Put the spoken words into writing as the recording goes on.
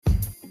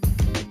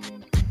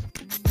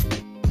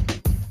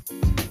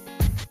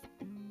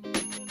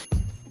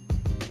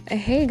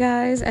Hey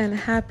guys, and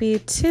happy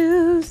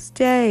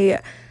Tuesday.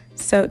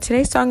 So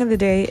today's song of the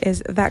day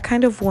is That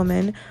Kind of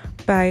Woman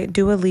by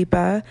Dua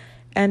Lipa,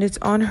 and it's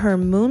on her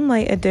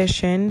Moonlight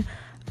edition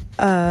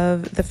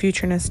of the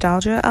Future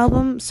Nostalgia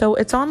album. So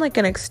it's on like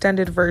an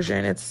extended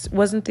version. It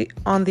wasn't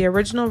on the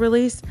original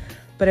release,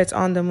 but it's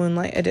on the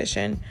Moonlight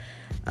edition.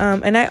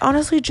 And I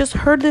honestly just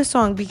heard this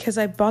song because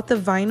I bought the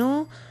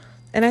vinyl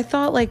and I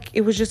thought like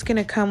it was just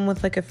gonna come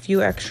with like a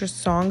few extra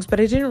songs, but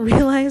I didn't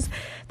realize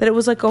that it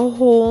was like a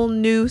whole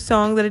new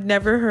song that I'd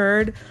never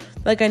heard.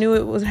 Like I knew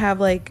it would have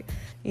like,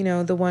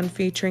 the one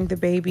featuring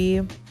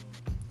DaBaby,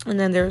 and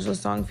then there was a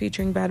song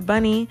featuring Bad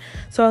Bunny.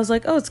 So I was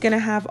like, oh, it's gonna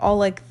have all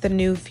like the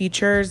new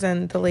features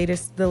and the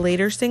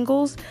later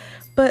singles.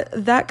 But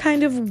That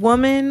Kind of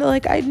Woman,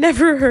 like I'd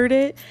never heard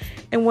it.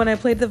 And when I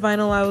played the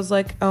vinyl, I was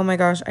like, oh my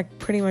gosh, I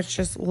pretty much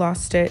just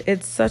lost it.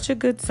 It's such a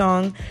good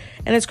song.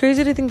 And it's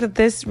crazy to think that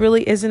this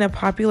really isn't a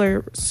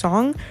popular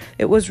song.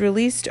 It was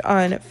released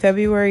on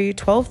February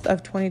 12th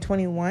of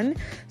 2021.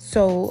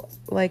 So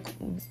like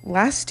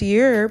last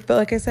year. But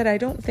like I said, I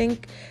don't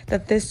think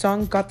that this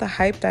song got the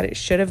hype that it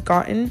should have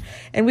gotten.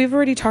 And we've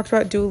already talked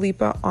about Dua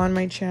Lipa on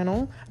my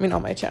channel.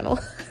 On my channel.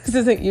 This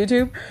isn't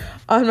YouTube.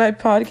 On my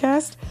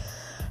podcast.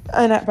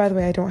 And by the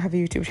way, I don't have a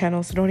YouTube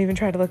channel, so don't even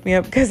try to look me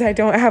up because I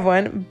don't have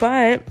one.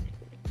 But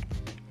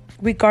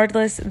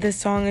regardless, this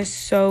song is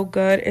so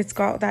good. It's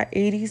got that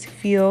 80s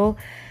feel,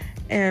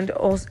 and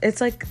also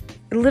it's like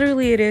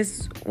literally it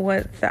is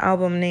what the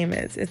album name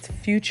is. It's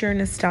Future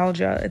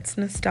Nostalgia. It's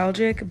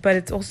nostalgic, but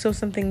it's also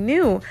something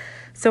new.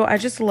 So I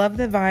just love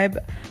the vibe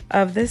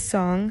of this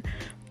song,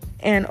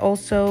 and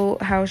also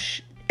how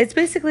it's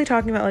basically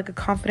talking about like a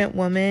confident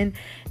woman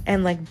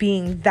and like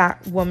being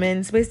that woman.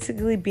 It's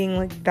basically being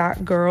like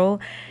that girl.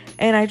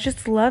 And I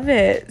just love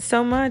it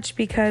so much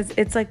because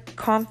it's like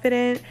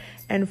confident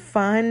and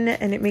fun,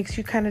 and it makes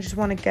you kind of just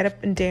want to get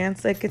up and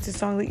dance. Like it's a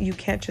song that you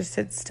can't just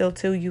sit still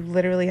to, you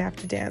literally have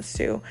to dance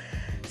to.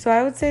 So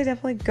I would say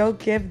definitely go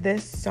give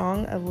this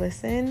song a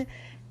listen,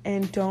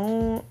 and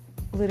don't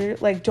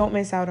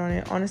miss out on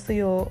it. Honestly,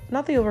 you'll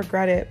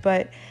regret it,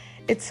 but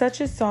it's such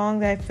a song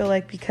that I feel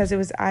like because it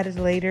was added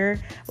later,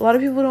 a lot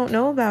of people don't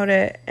know about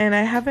it. And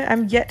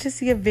I'm yet to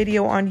see a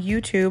video on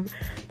YouTube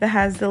that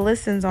has the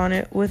listens on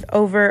it with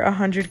over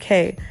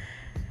 100K.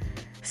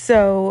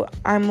 So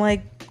I'm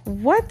like,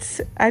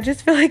 what? I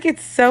just feel like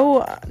it's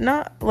so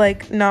not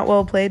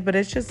well played, but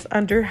it's just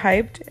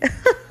underhyped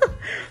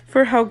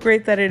for how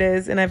great that it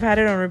is. And I've had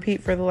it on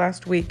repeat for the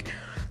last week.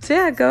 So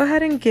yeah, go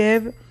ahead and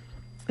give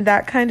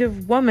That Kind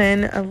of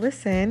Woman a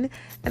listen,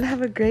 and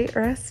have a great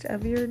rest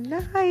of your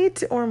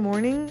night or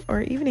morning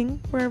or evening,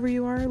 wherever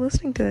you are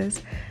listening to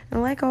this.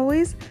 And like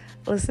always,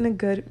 listen to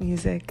good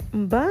music.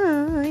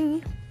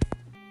 Bye.